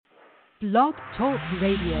Blog Talk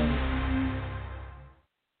Radio.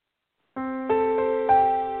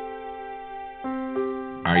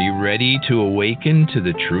 Are you ready to awaken to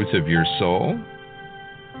the truth of your soul?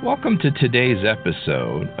 Welcome to today's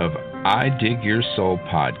episode of I Dig Your Soul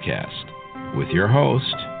podcast with your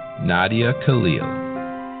host, Nadia Khalil.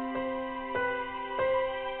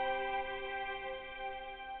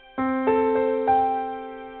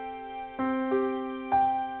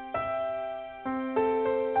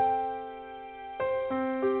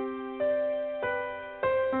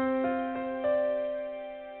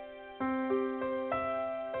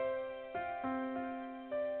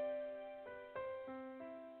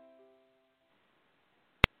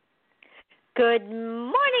 Good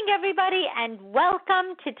morning, everybody, and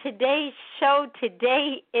welcome to today's show.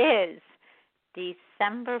 Today is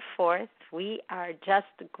December 4th. We are just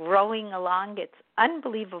growing along. It's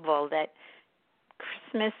unbelievable that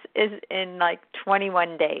Christmas is in like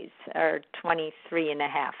 21 days, or 23 and a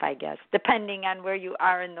half, I guess, depending on where you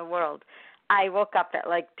are in the world. I woke up at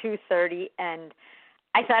like 2:30, and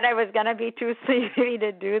I thought I was going to be too sleepy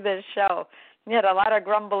to do this show. We had a lot of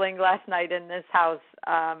grumbling last night in this house.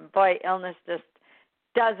 Boy, illness just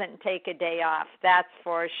doesn't take a day off, that's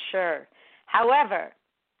for sure. However,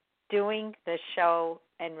 doing the show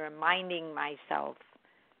and reminding myself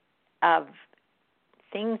of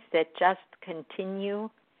things that just continue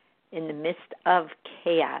in the midst of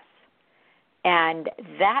chaos. And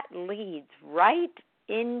that leads right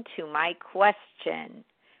into my question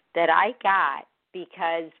that I got,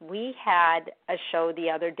 because we had a show the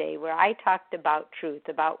other day where I talked about truth,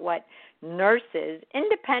 about what nurses,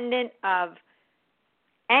 independent of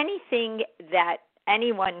anything that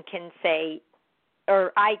anyone can say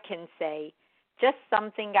or I can say, just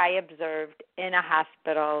something I observed in a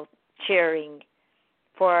hospital cheering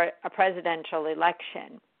for a presidential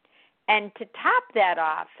election. And to top that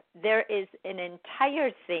off, there is an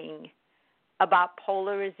entire thing about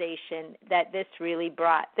polarization that this really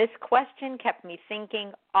brought. This question kept me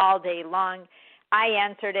thinking all day long. I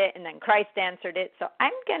answered it, and then Christ answered it. So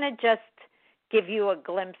I'm going to just give you a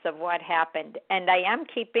glimpse of what happened. And I am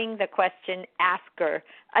keeping the question asker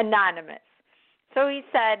anonymous. So he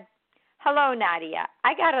said, "Hello, Nadia.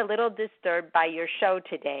 I got a little disturbed by your show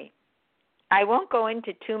today. I won't go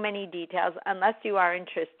into too many details unless you are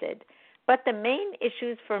interested. But the main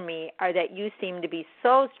issues for me are that you seem to be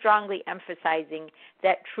so strongly emphasizing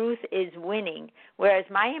that truth is winning, whereas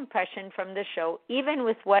my impression from the show, even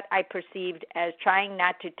with what I perceived as trying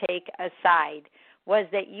not to take a side, was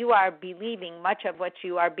that you are believing much of what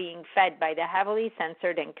you are being fed by the heavily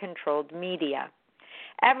censored and controlled media.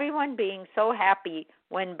 Everyone being so happy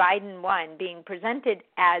when Biden won, being presented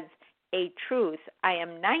as a truth, I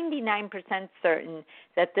am 99% certain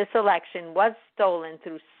that this election was stolen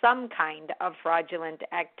through some kind of fraudulent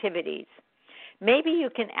activities. Maybe you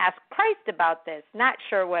can ask Christ about this. Not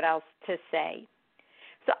sure what else to say."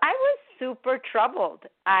 So I was super troubled.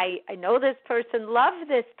 I know this person, love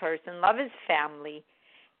this person, love his family,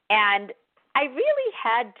 and I really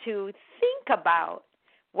had to think about,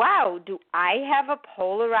 wow, do I have a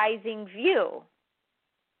polarizing view?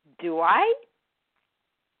 Do I?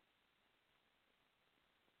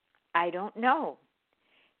 I don't know.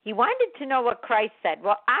 He wanted to know what Christ said.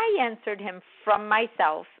 Well, I answered him from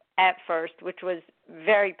myself at first, which was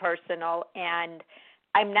very personal, and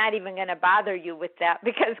I'm not even going to bother you with that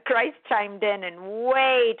because Christ chimed in and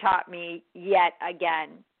way taught me yet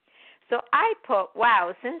again. So I put,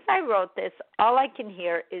 wow, since I wrote this, all I can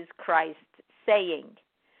hear is Christ saying,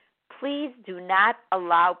 please do not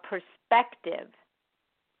allow perspective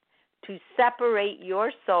to separate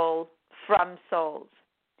your soul from souls.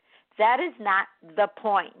 That is not the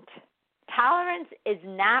point. Tolerance is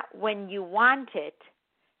not when you want it.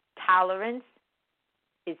 Tolerance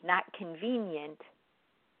is not convenient.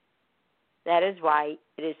 That is why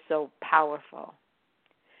it is so powerful.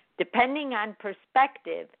 Depending on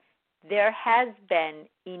perspective, there has been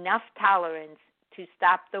enough tolerance to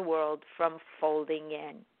stop the world from folding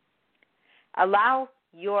in. Allow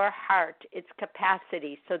your heart its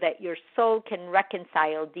capacity so that your soul can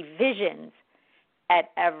reconcile divisions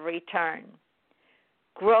at every turn.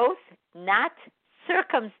 Growth, not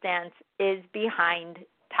circumstance, is behind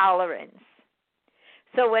tolerance.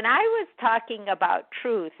 So when I was talking about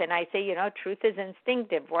truth, and I say, truth is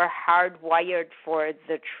instinctive, we're hardwired for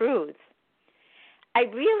the truth, I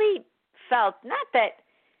really felt not that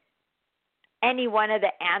any one of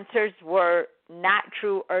the answers were not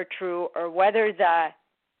true, or whether the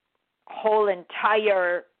whole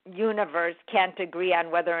entire universe can't agree on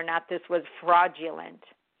whether or not this was fraudulent.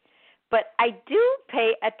 But I do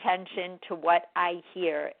pay attention to what I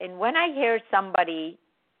hear. And when I hear somebody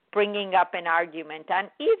bringing up an argument on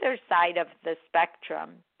either side of the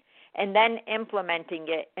spectrum and then implementing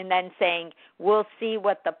it and then saying, we'll see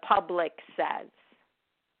what the public says.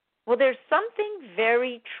 Well, there's something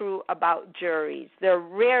very true about juries. They're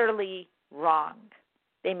rarely wrong.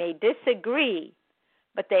 They may disagree,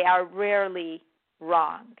 but they are rarely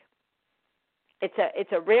wrong.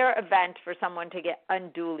 It's a rare event for someone to get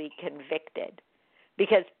unduly convicted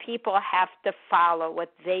because people have to follow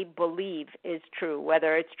what they believe is true.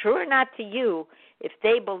 Whether it's true or not to you, if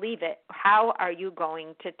they believe it, how are you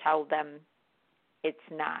going to tell them it's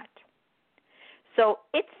not? So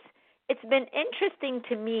it's been interesting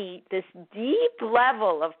to me, this deep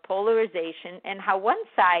level of polarization and how one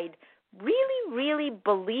side really, really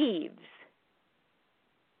believes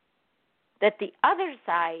that the other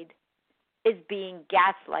side is being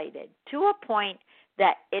gaslighted to a point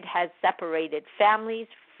that it has separated families,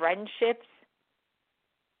 friendships,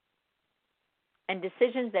 and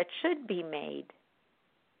decisions that should be made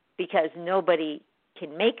because nobody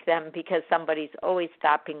can make them because somebody's always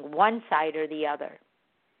stopping one side or the other.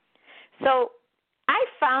 So I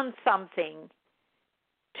found something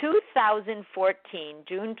 2014,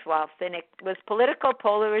 June 12th, and it was political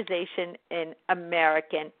polarization in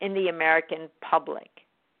the American public.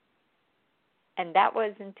 And that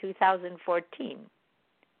was in 2014.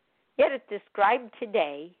 Yet it described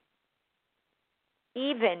today,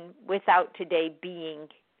 even without today being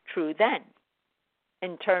true then,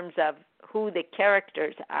 in terms of who the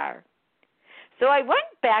characters are. So I went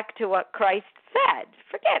back to what Christ said.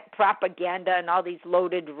 Forget propaganda and all these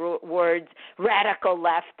loaded words, radical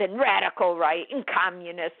left and radical right and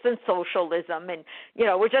communists and socialism. And,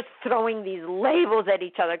 we're just throwing these labels at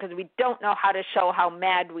each other because we don't know how to show how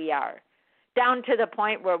mad we are. Down to the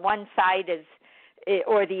point where one side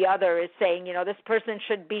or the other is saying, this person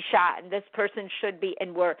should be shot and this person should be,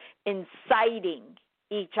 and we're inciting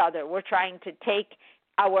each other. We're trying to take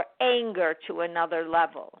our anger to another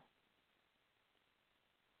level.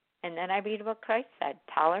 And then I read what Christ said.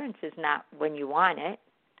 Tolerance is not when you want it.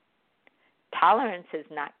 Tolerance is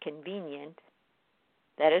not convenient.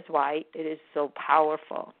 That is why it is so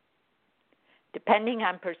powerful. Depending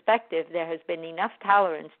on perspective, there has been enough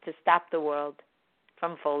tolerance to stop the world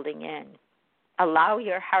from folding in. Allow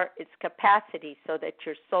your heart its capacity so that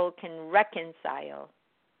your soul can reconcile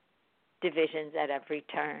divisions at every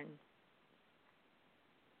turn.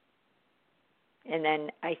 And then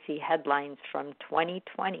I see headlines from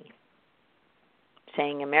 2020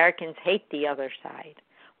 saying Americans hate the other side.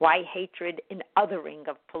 Why hatred and othering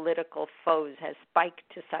of political foes has spiked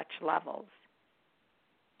to such levels.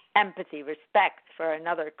 Empathy, respect for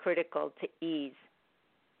another critical to ease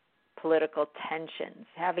political tensions.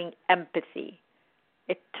 Having empathy.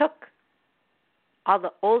 It took all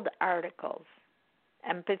the old articles.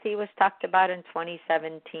 Empathy was talked about in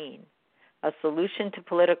 2017. A solution to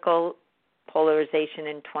political polarization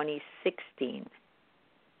in 2016.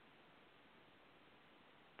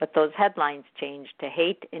 But those headlines changed to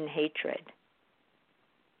hate and hatred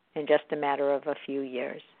in just a matter of a few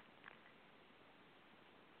years.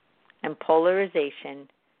 And polarization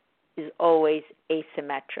is always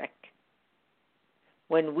asymmetric.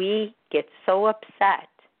 When we get so upset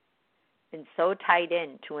and so tied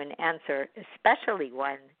in to an answer, especially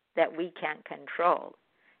one that we can't control,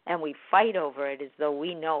 and we fight over it as though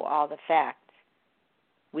we know all the facts,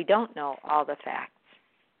 we don't know all the facts.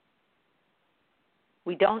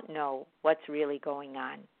 We don't know what's really going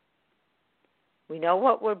on. We know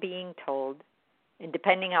what we're being told, and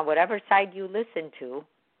depending on whatever side you listen to,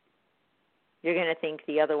 you're going to think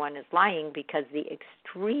the other one is lying because the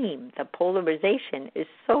extreme, the polarization is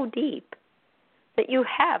so deep that you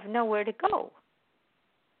have nowhere to go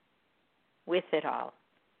with it all.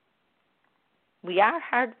 We are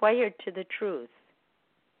hardwired to the truth,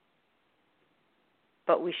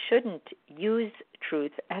 but we shouldn't use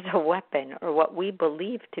truth as a weapon or what we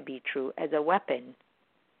believe to be true as a weapon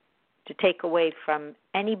to take away from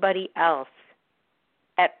anybody else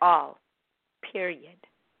at all, period.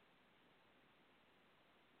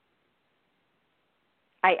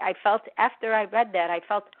 I felt, after I read that, I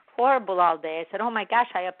felt horrible all day. I said, oh my gosh,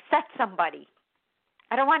 I upset somebody.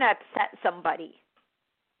 I don't want to upset somebody.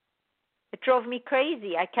 It drove me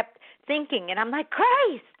crazy. I kept thinking, and I'm like,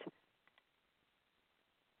 Christ,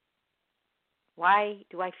 why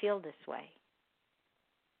do I feel this way?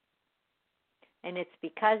 And it's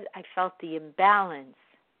because I felt the imbalance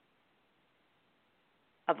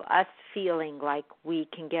of us feeling like we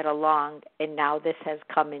can get along, and now this has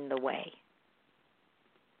come in the way.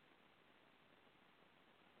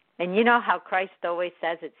 And you know how Christ always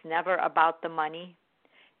says it's never about the money?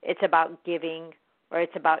 It's about giving, or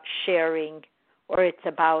it's about sharing, or it's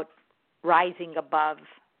about rising above.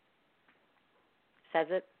 Says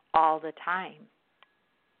it all the time.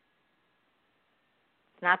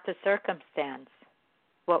 It's not the circumstance,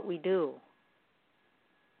 what we do.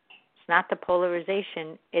 It's not the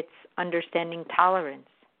polarization, it's understanding tolerance.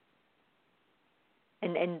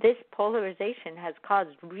 And this polarization has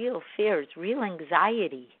caused real fears, real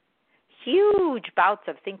anxiety, huge bouts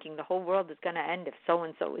of thinking the whole world is going to end if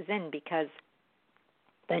so-and-so is in, because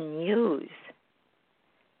the news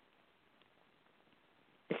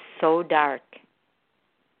is so dark.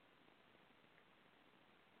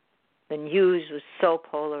 The news was so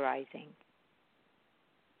polarizing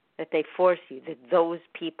that they force you, that those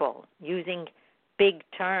people using big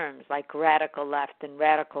terms like radical left and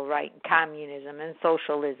radical right and communism and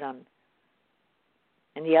socialism,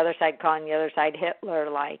 and the other side calling the other side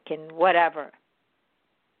Hitler-like and whatever.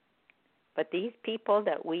 But these people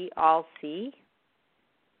that we all see,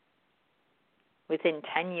 within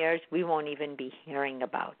 10 years, we won't even be hearing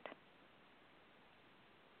about.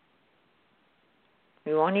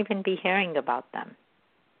 We won't even be hearing about them.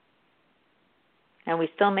 And we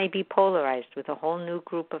still may be polarized with a whole new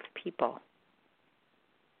group of people.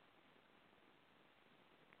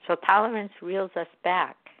 So tolerance reels us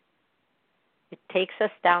back. It takes us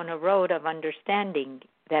down a road of understanding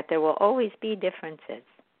that there will always be differences.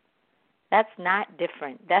 That's not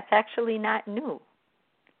different. That's actually not new.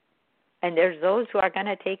 And there's those who are going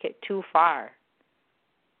to take it too far.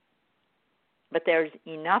 But there's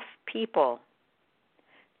enough people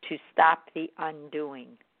to stop the undoing.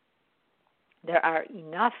 There are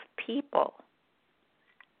enough people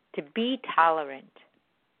to be tolerant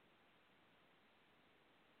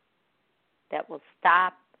that will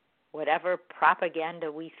stop whatever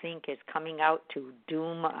propaganda we think is coming out to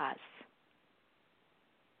doom us.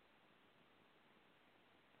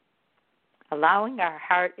 Allowing our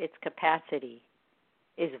heart its capacity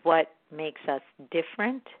is what makes us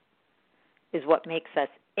different, is what makes us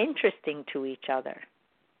interesting to each other.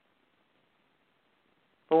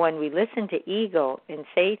 But when we listen to ego and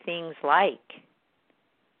say things like,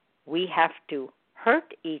 we have to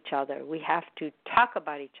hurt each other, we have to talk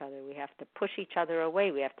about each other, we have to push each other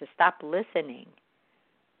away, we have to stop listening,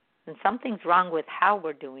 then something's wrong with how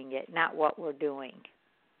we're doing it, not what we're doing.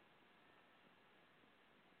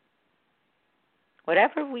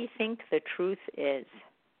 Whatever we think the truth is,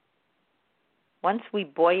 once we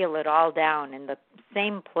boil it all down and the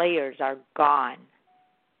same players are gone,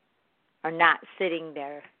 are not sitting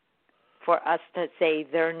there for us to say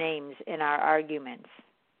their names in our arguments.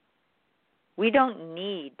 We don't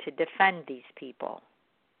need to defend these people.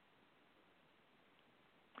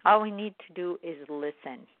 All we need to do is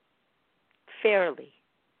listen fairly.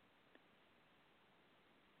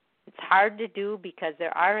 It's hard to do because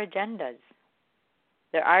there are agendas.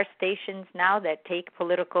 There are stations now that take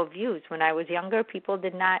political views. When I was younger, people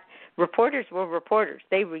did not, reporters were reporters.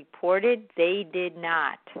 They reported, they did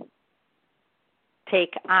not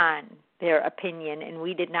take on their opinion, and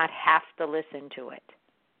we did not have to listen to it.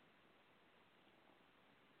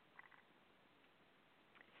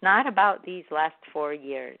 It's not about these last 4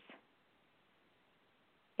 years.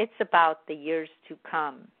 It's about the years to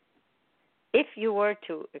come. If you were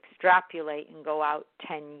to extrapolate and go out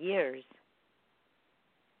 10 years,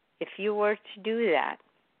 if you were to do that,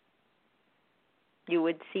 you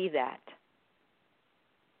would see that.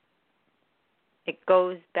 It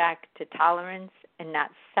goes back to tolerance and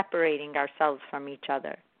not separating ourselves from each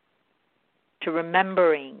other, to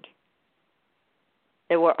remembering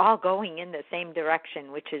that we're all going in the same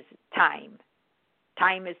direction, which is time.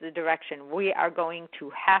 Time is the direction. We are going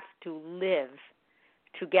to have to live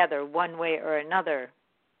together one way or another,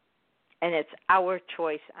 and it's our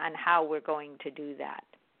choice on how we're going to do that.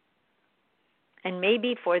 And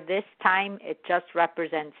maybe for this time, it just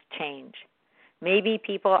represents change. Maybe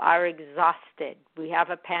people are exhausted. We have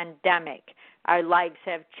a pandemic. Our lives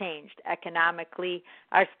have changed. Economically,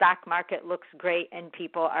 our stock market looks great and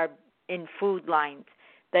people are in food lines.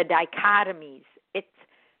 The dichotomies, it's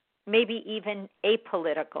maybe even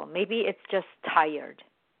apolitical. Maybe it's just tired.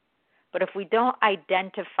 But if we don't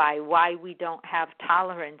identify why we don't have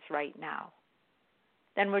tolerance right now,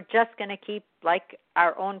 then we're just going to keep, like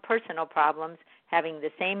our own personal problems, having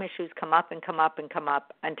the same issues come up and come up and come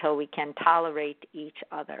up until we can tolerate each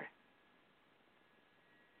other.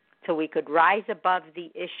 So we could rise above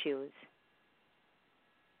the issues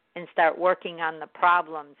and start working on the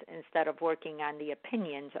problems instead of working on the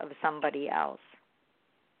opinions of somebody else.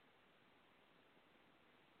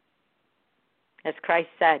 As Christ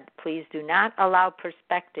said, please do not allow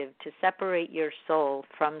perspective to separate your soul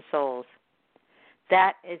from souls.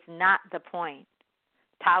 That is not the point.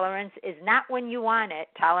 Tolerance is not when you want it.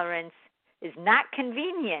 Tolerance is not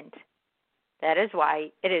convenient. That is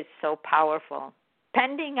why it is so powerful.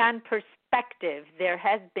 Depending on perspective, there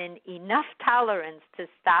has been enough tolerance to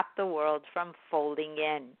stop the world from folding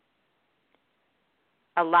in.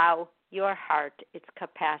 Allow your heart its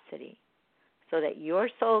capacity so that your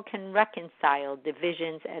soul can reconcile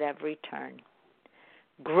divisions at every turn.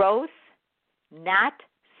 Growth, not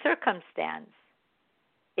circumstance,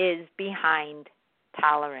 is behind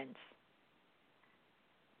tolerance.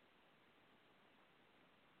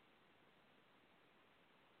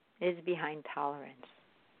 Is behind tolerance.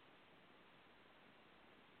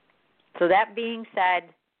 So that being said,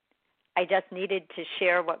 I just needed to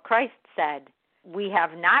share what Christ said. We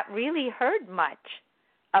have not really heard much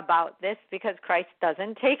about this because Christ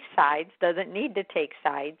doesn't take sides, doesn't need to take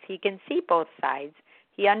sides. He can see both sides.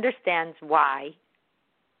 He understands why.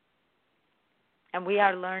 And we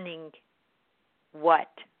are learning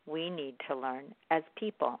what we need to learn as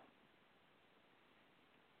people.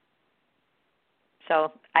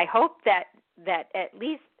 So I hope that at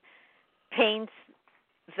least paints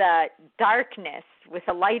the darkness with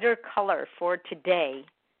a lighter color for today.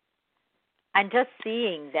 And just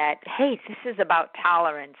seeing that, hey, this is about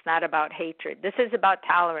tolerance, not about hatred. This is about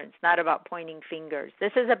tolerance, not about pointing fingers.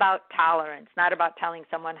 This is about tolerance, not about telling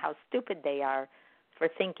someone how stupid they are for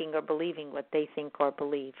thinking or believing what they think or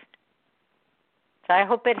believe. So I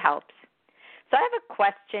hope it helps. So I have a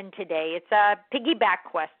question today. It's a piggyback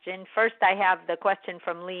question. First I have the question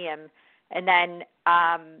from Liam, and then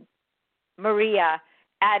Maria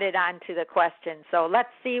added on to the question. So let's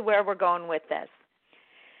see where we're going with this.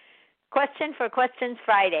 Question for Questions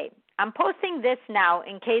Friday. I'm posting this now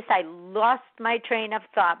in case I lost my train of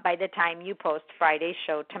thought by the time you post Friday's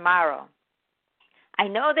show tomorrow. I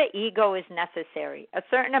know that ego is necessary. A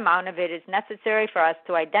certain amount of it is necessary for us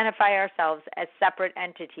to identify ourselves as separate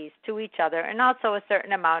entities to each other, and also a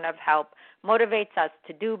certain amount of help motivates us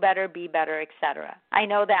to do better, be better, etc. I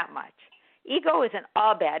know that much. Ego isn't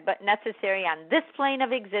all bad, but necessary on this plane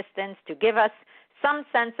of existence to give us some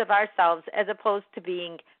sense of ourselves as opposed to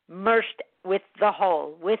being merged with the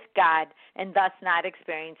whole, with God, and thus not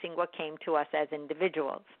experiencing what came to us as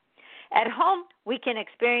individuals. At home, we can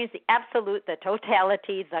experience the absolute, the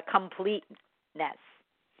totality, the completeness.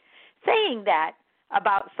 Saying that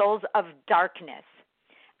about souls of darkness,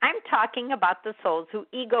 I'm talking about the souls whose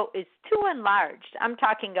ego is too enlarged. I'm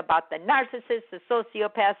talking about the narcissists, the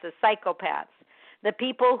sociopaths, the psychopaths, the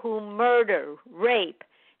people who murder, rape,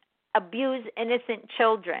 abuse innocent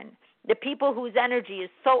children, the people whose energy is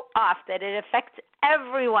so off that it affects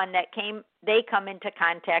everyone that they come into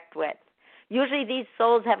contact with. Usually these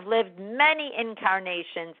souls have lived many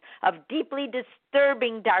incarnations of deeply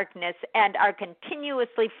disturbing darkness and are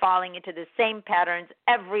continuously falling into the same patterns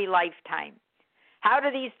every lifetime. How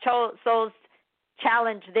do these souls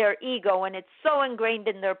challenge their ego when it's so ingrained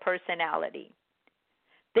in their personality?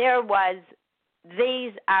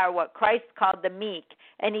 These are what Christ called the meek,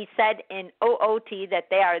 and he said in OOT that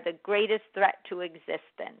they are the greatest threat to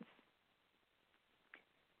existence.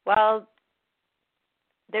 Well,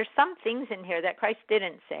 there's some things in here that Christ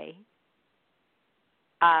didn't say.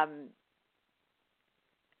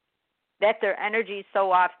 That their energy is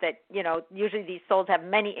so off that, usually these souls have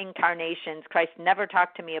many incarnations. Christ never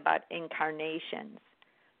talked to me about incarnations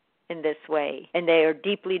in this way. And they are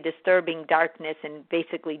deeply disturbing darkness and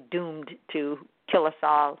basically doomed to kill us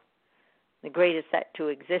all, the greatest threat to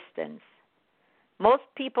existence. Most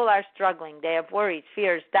people are struggling. They have worries,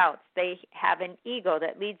 fears, doubts. They have an ego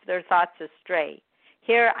that leads their thoughts astray.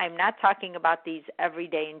 Here, I'm not talking about these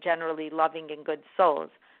everyday and generally loving and good souls.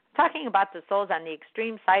 I'm talking about the souls on the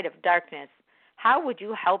extreme side of darkness. How would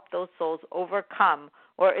you help those souls overcome,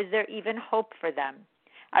 or is there even hope for them?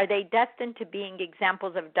 Are they destined to being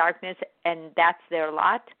examples of darkness and that's their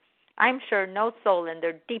lot? I'm sure no soul in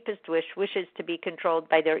their deepest wish wishes to be controlled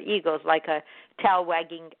by their egos like a tail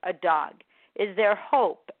wagging a dog. Is there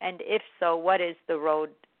hope? And if so, what is the road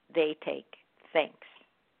they take? Thanks.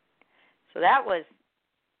 So that was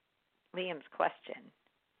Liam's question.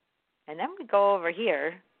 And then we go over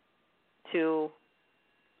here to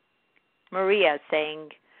Maria saying,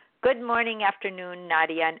 good morning, afternoon,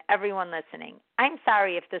 Nadia, and everyone listening. I'm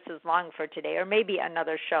sorry if this is long for today or maybe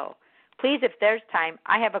another show. Please, if there's time,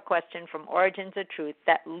 I have a question from Origins of Truth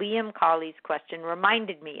that Liam Cawley's question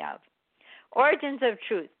reminded me of. Origins of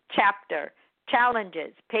Truth, chapter,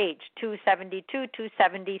 Challenges, page 272,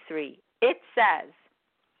 273. It says,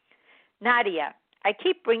 Nadia, I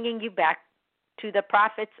keep bringing you back to the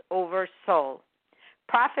profits over soul,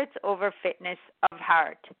 profits over fitness of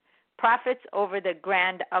heart, profits over the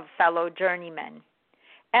grand of fellow journeymen.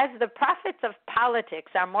 As the profits of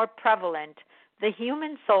politics are more prevalent, the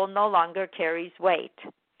human soul no longer carries weight.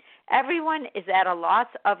 Everyone is at a loss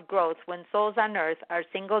of growth when souls on earth are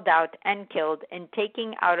singled out and killed and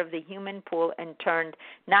taken out of the human pool and turned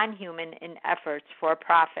non-human in efforts for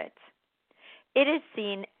profits. It is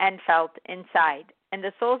seen and felt inside, and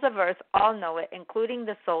the souls of earth all know it, including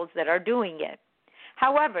the souls that are doing it.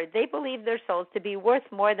 However, they believe their souls to be worth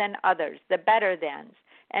more than others, the better thans,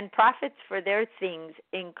 and profits for their things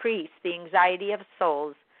increase the anxiety of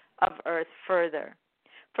souls of earth further.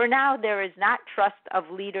 For now there is not trust of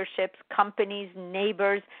leaderships, companies,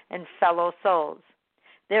 neighbors, and fellow souls.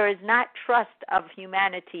 There is not trust of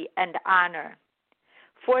humanity and honor.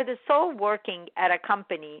 For the soul working at a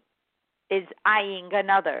company is eyeing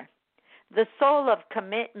another. The soul of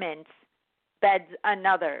commitments beds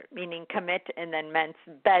another, meaning commit and then ments,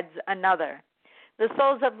 beds another. The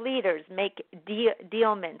souls of leaders make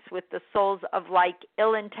dealments with the souls of like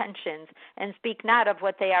ill intentions and speak not of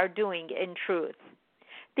what they are doing in truth.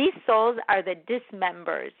 These souls are the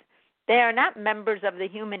dismembers. They are not members of the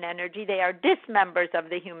human energy. They are dismembers of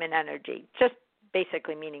the human energy, just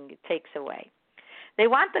basically meaning it takes away. They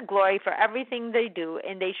want the glory for everything they do,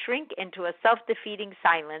 and they shrink into a self-defeating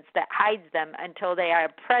silence that hides them until they are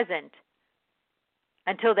present,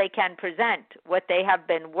 until they can present what they have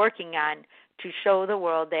been working on to show the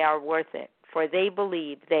world they are worth it, for they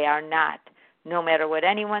believe they are not, no matter what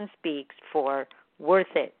anyone speaks, for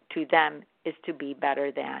worth it to them is to be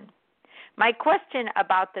better than. My question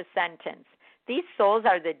about the sentence: these souls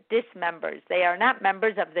are the dismembers. They are not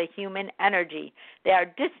members of the human energy. They are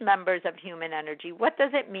dismembers of human energy. What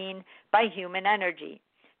does it mean by human energy?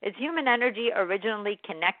 Is human energy originally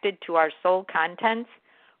connected to our soul contents?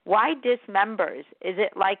 Why dismembers? Is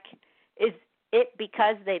it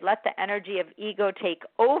because they let the energy of ego take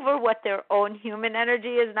over what their own human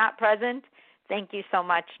energy is not present? Thank you so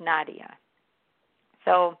much, Nadia.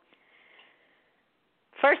 So,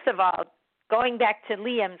 first of all, going back to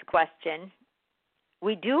Liam's question,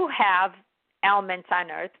 we do have ailments on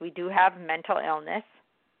earth. We do have mental illness.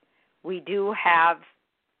 We do have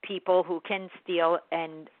people who can steal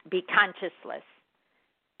and be conscienceless.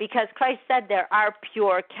 Because Christ said there are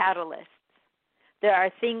pure catalysts. There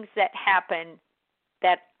are things that happen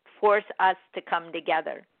that force us to come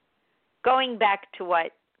together. Going back to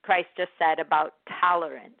what Christ just said about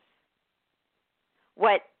tolerance,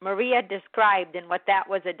 what Maria described and what that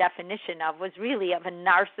was a definition of was really of a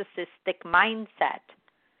narcissistic mindset.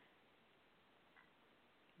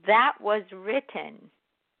 That was written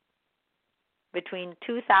between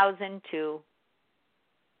 2002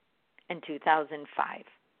 and 2005.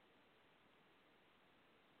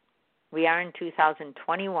 We are in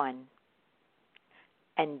 2021,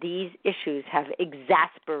 and these issues have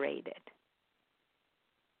exasperated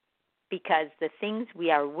because the things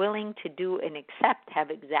we are willing to do and accept have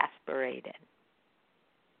exasperated.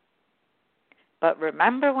 But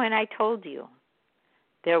remember when I told you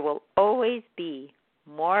there will always be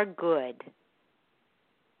more good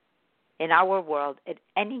in our world at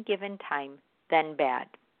any given time than bad,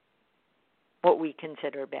 what we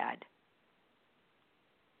consider bad.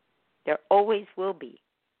 There always will be.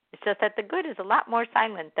 It's just that the good is a lot more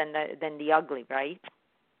silent than the ugly, right?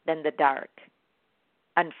 Than the dark.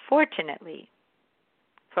 Unfortunately,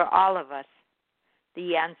 for all of us,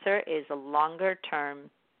 the answer is a longer-term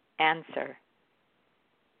answer.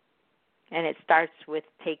 And it starts with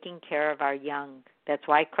taking care of our young. That's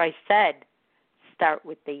why Christ said, start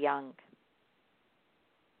with the young.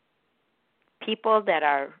 People that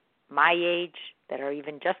are my age, that are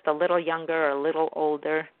even just a little younger or a little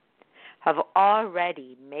older, have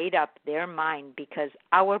already made up their mind because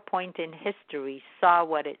our point in history saw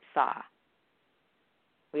what it saw.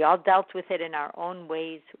 We all dealt with it in our own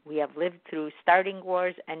ways. We have lived through starting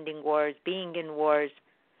wars, ending wars, being in wars,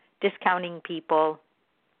 discounting people,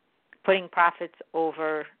 putting profits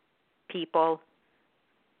over people,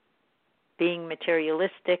 being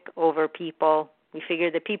materialistic over people. We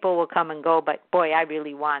figure the people will come and go, but boy, I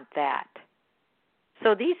really want that.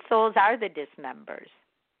 So these souls are the dismembers.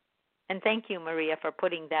 And thank you, Maria, for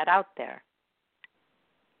putting that out there.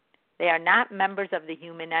 They are not members of the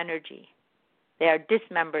human energy. They are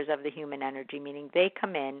dismembers of the human energy, meaning they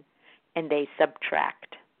come in and they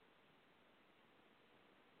subtract.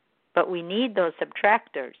 But we need those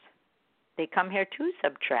subtractors. They come here to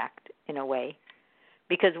subtract, in a way,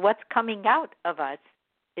 because what's coming out of us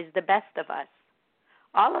is the best of us.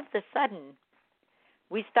 All of a sudden,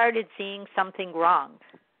 we started seeing something wrong.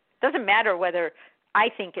 It doesn't matter whether I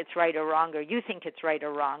think it's right or wrong, or you think it's right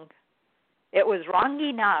or wrong. It was wrong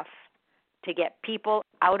enough to get people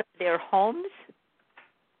out of their homes,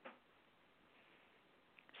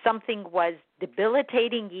 something was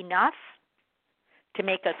debilitating enough to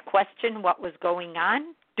make us question what was going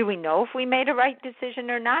on. Do we know if we made a right decision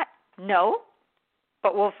or not? No,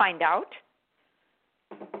 but we'll find out.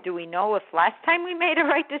 Do we know if last time we made a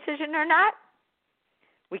right decision or not?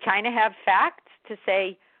 We kind of have facts to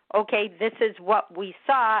say, okay, this is what we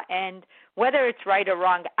saw, and whether it's right or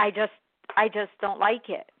wrong, I just don't like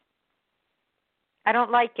it. I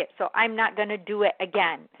don't like it, so I'm not going to do it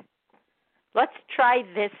again. Let's try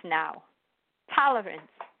this now. Tolerance.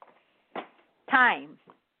 Time.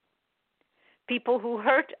 People who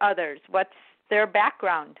hurt others, what's their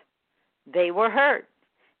background? They were hurt.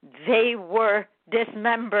 They were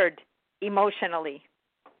dismembered emotionally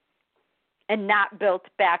and not built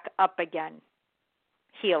back up again.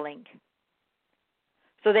 Healing.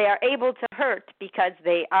 So they are able to hurt because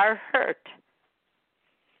they are hurt.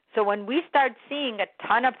 So when we start seeing a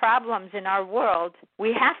ton of problems in our world,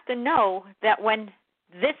 we have to know that when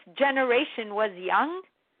this generation was young,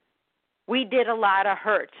 we did a lot of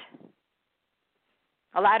hurt,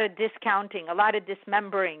 a lot of discounting, a lot of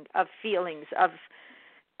dismembering of feelings, of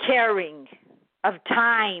caring, of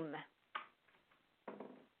time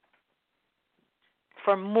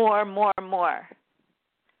for more.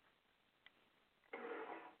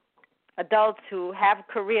 Adults who have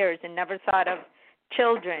careers and never thought of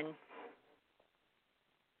children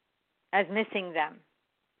as missing them.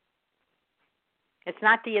 It's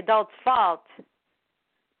not the adult's fault,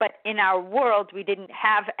 but in our world we didn't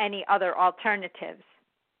have any other alternatives.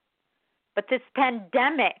 But this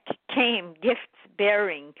pandemic came gifts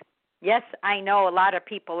bearing. Yes, I know a lot of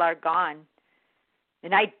people are gone,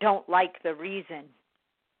 and I don't like the reason.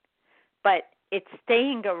 But it's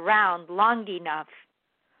staying around long enough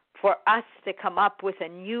for us to come up with a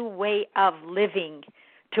new way of living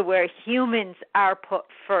to where humans are put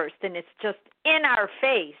first. And it's just in our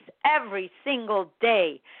face every single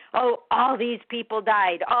day. Oh, all these people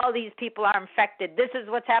died. All these people are infected. This is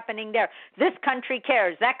what's happening there. This country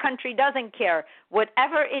cares. That country doesn't care.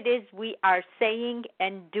 Whatever it is we are saying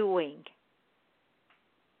and doing,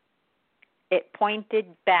 it pointed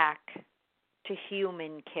back to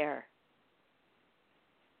human care.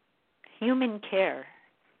 Human care.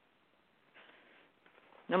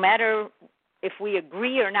 No matter if we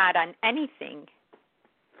agree or not on anything,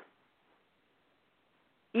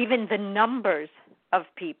 even the numbers of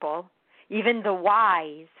people, even the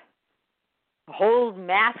whys, the whole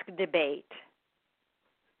mask debate,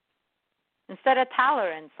 instead of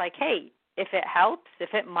tolerance, like, hey, if it helps,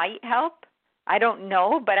 if it might help, I don't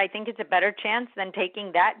know, but I think it's a better chance than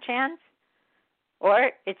taking that chance,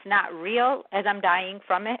 or it's not real as I'm dying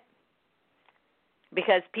from it.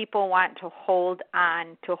 Because people want to hold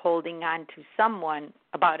on to holding on to someone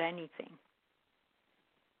about anything.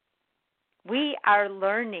 We are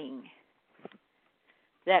learning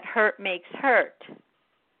that hurt makes hurt.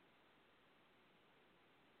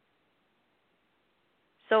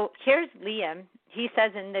 So here's Liam. He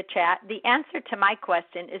says in the chat, the answer to my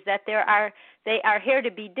question is that they are here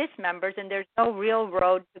to be dismembers, and there's no real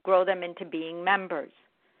road to grow them into being members.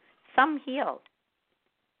 Some heal.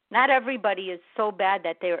 Not everybody is so bad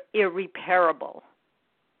that they're irreparable,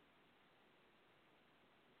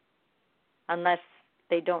 unless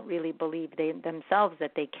they don't really believe themselves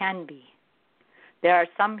that they can be. There are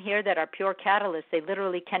some here that are pure catalysts. They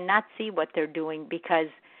literally cannot see what they're doing because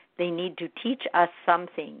they need to teach us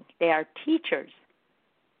something. They are teachers.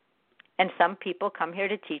 And some people come here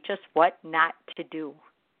to teach us what not to do.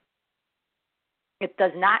 It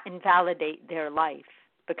does not invalidate their life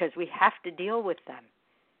because we have to deal with them.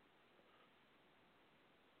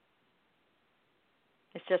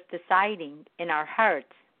 It's just deciding in our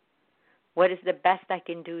hearts what is the best I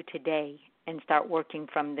can do today and start working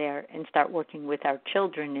from there and start working with our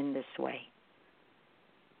children in this way.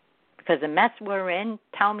 Because the mess we're in,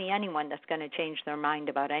 tell me anyone that's going to change their mind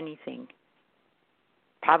about anything.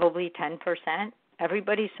 Probably 10%.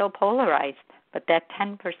 Everybody's so polarized, but that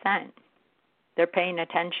 10%, they're paying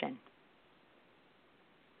attention.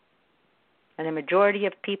 And the majority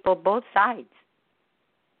of people, both sides,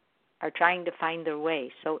 are trying to find their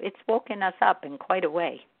way. So it's woken us up in quite a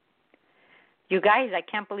way. You guys, I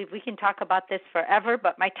can't believe we can talk about this forever,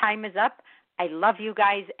 but my time is up. I love you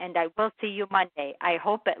guys, and I will see you Monday. I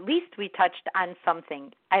hope at least we touched on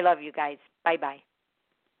something. I love you guys. Bye-bye.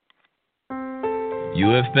 You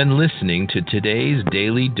have been listening to today's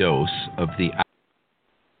daily dose of the